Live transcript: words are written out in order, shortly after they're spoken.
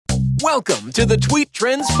Welcome to the Tweet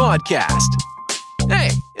Trends Podcast. Hey,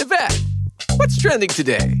 Yvette, what's trending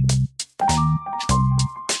today?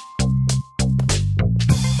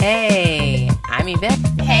 Hey, I'm Yvette.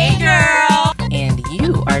 Hey, girl. And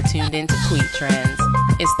you are tuned into Tweet Trends.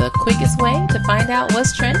 It's the quickest way to find out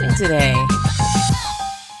what's trending today.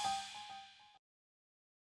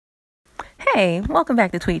 Hey, welcome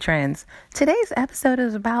back to Tweet Trends. Today's episode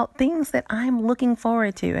is about things that I'm looking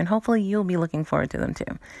forward to, and hopefully you'll be looking forward to them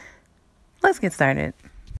too. Let's get started.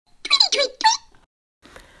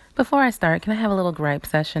 Before I start, can I have a little gripe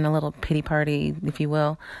session, a little pity party, if you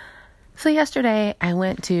will? So yesterday I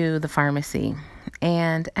went to the pharmacy,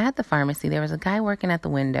 and at the pharmacy there was a guy working at the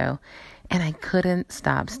window, and I couldn't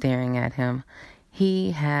stop staring at him.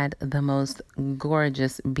 He had the most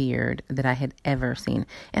gorgeous beard that I had ever seen.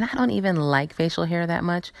 And I don't even like facial hair that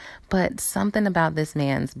much, but something about this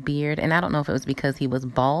man's beard, and I don't know if it was because he was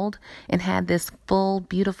bald and had this full,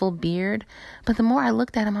 beautiful beard, but the more I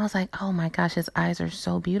looked at him, I was like, oh my gosh, his eyes are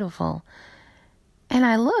so beautiful. And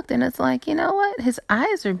I looked, and it's like, you know what? His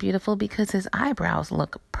eyes are beautiful because his eyebrows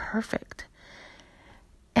look perfect.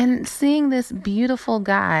 And seeing this beautiful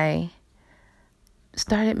guy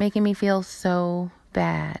started making me feel so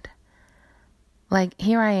bad. Like,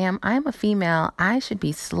 here I am. I'm a female. I should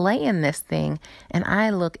be slaying this thing, and I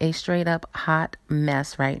look a straight up hot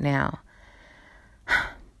mess right now.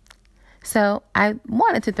 So I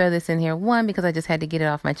wanted to throw this in here. One, because I just had to get it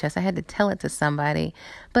off my chest. I had to tell it to somebody.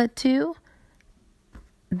 But two,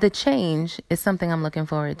 the change is something I'm looking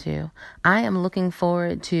forward to. I am looking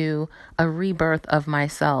forward to a rebirth of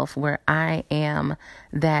myself where I am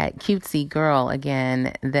that cutesy girl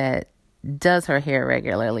again that does her hair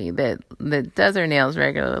regularly, that does her nails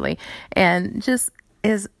regularly, and just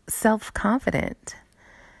is self-confident.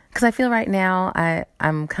 Because I feel right now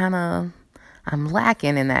I'm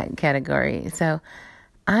lacking in that category. So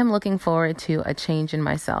I'm looking forward to a change in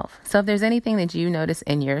myself. So if there's anything that you notice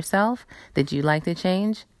in yourself that you'd like to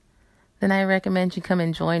change, then I recommend you come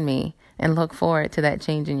and join me and look forward to that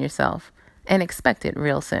change in yourself and expect it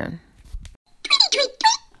real soon.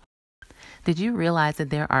 Did you realize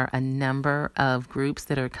that there are a number of groups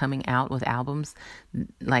that are coming out with albums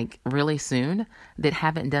like really soon that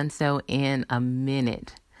haven't done so in a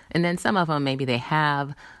minute? And then some of them, maybe they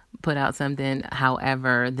have put out something.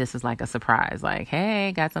 However, this is like a surprise, like,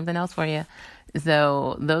 hey, got something else for you.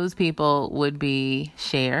 So those people would be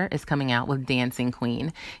Cher is coming out with Dancing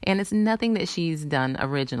Queen. And it's nothing that she's done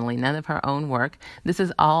originally, none of her own work. This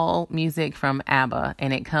is all music from ABBA,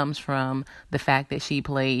 and it comes from the fact that she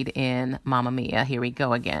played in Mamma Mia, Here We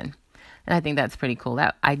Go Again. And I think that's pretty cool.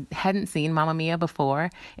 I hadn't seen Mamma Mia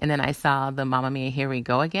before, and then I saw the Mamma Mia, Here We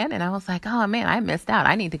Go Again, and I was like, oh man, I missed out.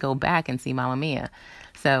 I need to go back and see Mamma Mia.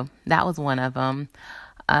 So that was one of them.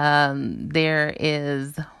 There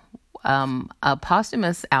is a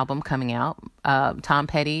posthumous album coming out, Tom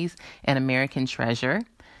Petty's An American Treasure.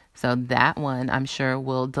 So that one, I'm sure,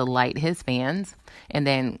 will delight his fans. And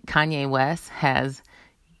then Kanye West has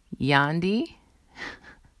Yandhi.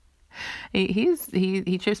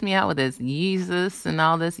 He trips me out with this Jesus and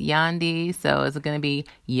all this Yandhi. So is it going to be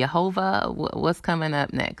Jehovah? What's coming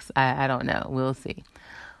up next? I don't know. We'll see.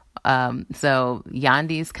 So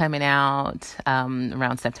Yandhi's coming out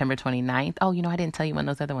around September 29th. Oh, I didn't tell you when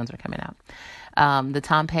those other ones were coming out. The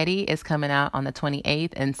Tom Petty is coming out on the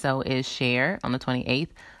 28th, and so is Cher on the 28th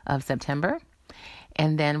of September.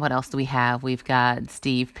 And then what else do we have? We've got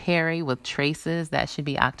Steve Perry with Traces. That should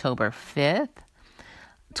be October 5th.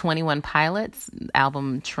 21 Pilots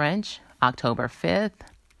album Trench, October 5th.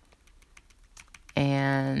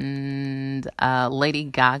 And Lady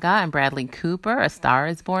Gaga and Bradley Cooper, A Star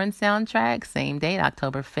Is Born soundtrack, same date,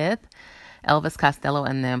 October 5th. Elvis Costello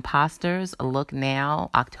and the Imposters, Look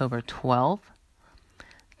Now, October 12th.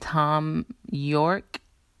 Tom York,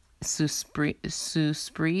 Suspiria.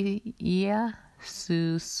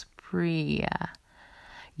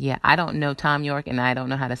 Yeah, I don't know Tom York, and I don't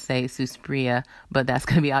know how to say Suspiria, but that's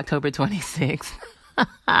going to be October 26th.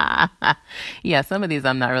 Yeah, some of these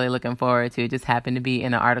I'm not really looking forward to. It just happened to be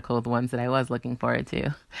in an article, the ones that I was looking forward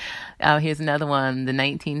to. Here's another one, the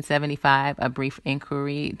 1975, A Brief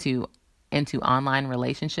Inquiry into Online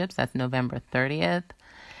Relationships. That's November 30th.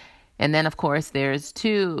 And then, of course, there's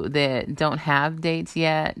two that don't have dates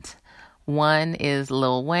yet. One is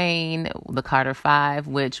Lil Wayne, the Carter 5,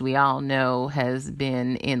 which we all know has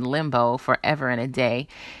been in limbo forever and a day.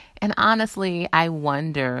 And honestly, I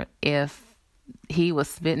wonder if he was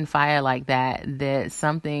spitting fire like that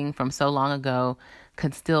something from so long ago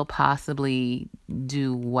could still possibly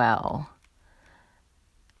do well.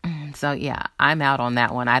 So yeah, I'm out on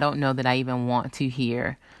that one. I don't know that I even want to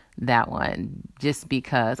hear that one just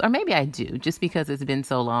because, or maybe I do, just because it's been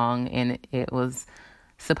so long and it was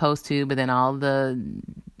supposed to, but then all the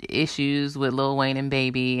issues with Lil Wayne and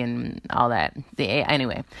Baby and all that.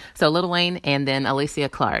 Anyway, so Lil Wayne and then Alicia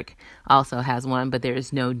Clark also has one, but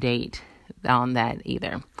there's no date on that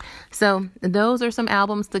either. So those are some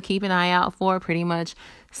albums to keep an eye out for, pretty much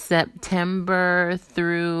September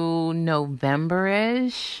through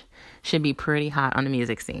November-ish. Should be pretty hot on the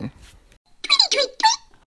music scene.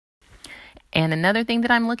 And another thing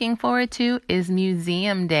that I'm looking forward to is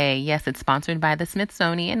Museum Day. Yes, it's sponsored by the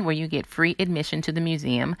Smithsonian, where you get free admission to the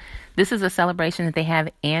museum. This is a celebration that they have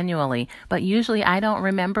annually, but usually I don't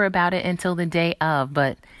remember about it until the day of.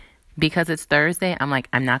 But because it's Thursday, I'm like,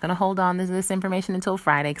 I'm not going to hold on to this information until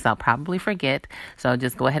Friday because I'll probably forget. So I'll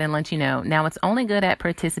just go ahead and let you know. Now, it's only good at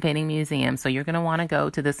participating museums, so you're going to want to go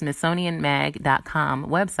to the SmithsonianMag.com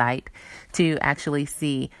website to actually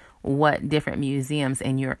see what different museums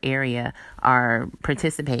in your area are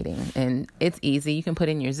participating. And it's easy. You can put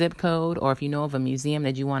in your zip code, or if you know of a museum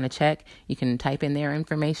that you want to check, you can type in their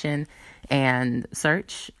information and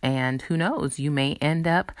search. And who knows, you may end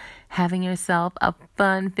up having yourself a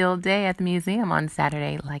fun-filled day at the museum on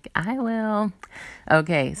Saturday, like I will.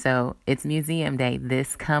 Okay, so it's Museum Day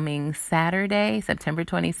this coming Saturday, September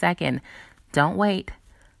 22nd. Don't wait.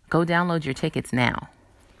 Go download your tickets now.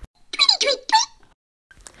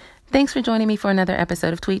 Thanks for joining me for another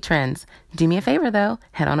episode of Tweet Trends. Do me a favor, though.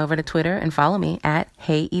 Head on over to Twitter and follow me at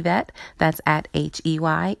Hey Yvette. That's at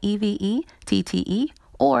HEYEVETTE.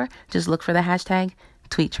 Or just look for the hashtag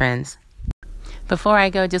Tweet Trends. Before I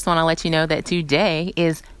go, just want to let you know that today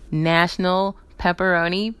is National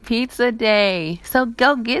Pepperoni Pizza Day. So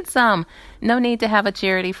go get some. No need to have a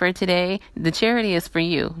charity for today. The charity is for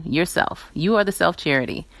you, yourself. You are the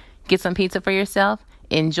self-charity. Get some pizza for yourself.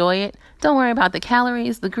 Enjoy it. Don't worry about the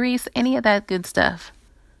calories, the grease, any of that good stuff.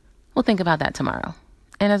 We'll think about that tomorrow.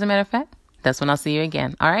 And as a matter of fact, that's when I'll see you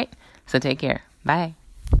again. All right? So take care. Bye.